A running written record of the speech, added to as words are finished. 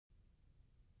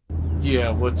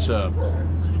Yeah, what's up?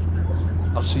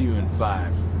 I'll see you in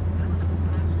 5.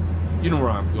 You know where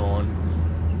I'm going.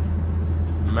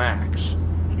 Macks.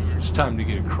 It's time to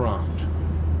get crunked.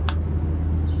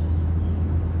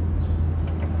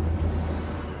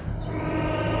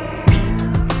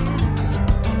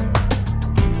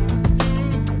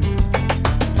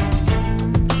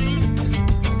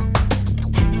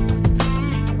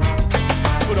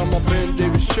 Put on my Ben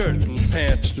Davis shirt and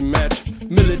pants to match.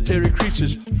 Military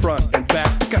creases, front and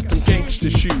back. Got them gangsta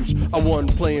shoes. I won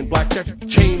playing blackjack.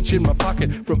 Change in my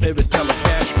pocket from every time I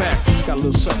cash back. Got a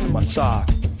little something in my sock.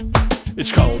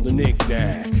 It's called the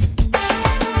knick-knack. It's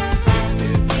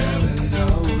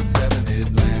 707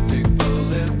 Atlantic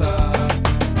Boulevard.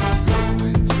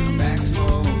 Going to Mack's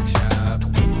Smoke Shop.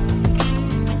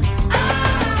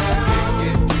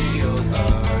 Get real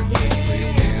hard. Get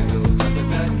candles under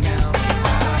the counter.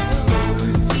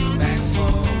 Going to Mack's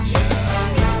Smoke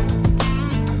Shop.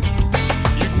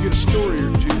 You can get a story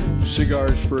or two,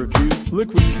 cigars for a few,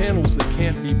 liquid candles that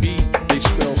can't be beat. They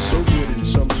smell so good and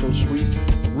some so sweet.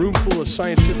 Room full of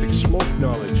scientific smoke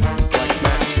knowledge, like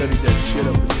Mack studied that shit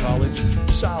up in college.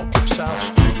 South of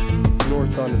South Street,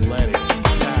 north on Atlantic,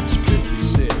 past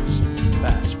 56,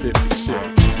 past 56,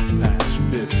 past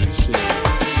 56.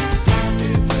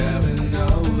 It's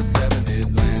 707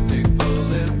 Atlantic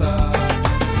Boulevard.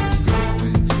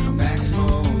 Going to Mack's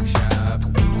Smoke Shop.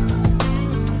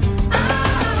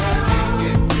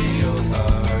 Get real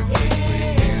hard. Get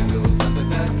candles under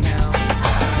the counter.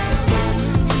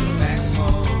 Going to Mack's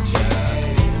Smoke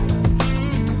Shop.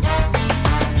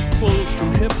 Clothes from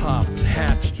hip-hop,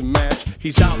 hats to match.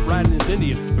 He's out riding his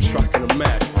Indian or striking a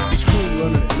match. He's cool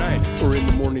running at night or in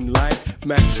the morning light.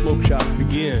 Mack's Smoke Shop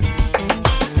begins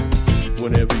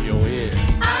whenever you're in.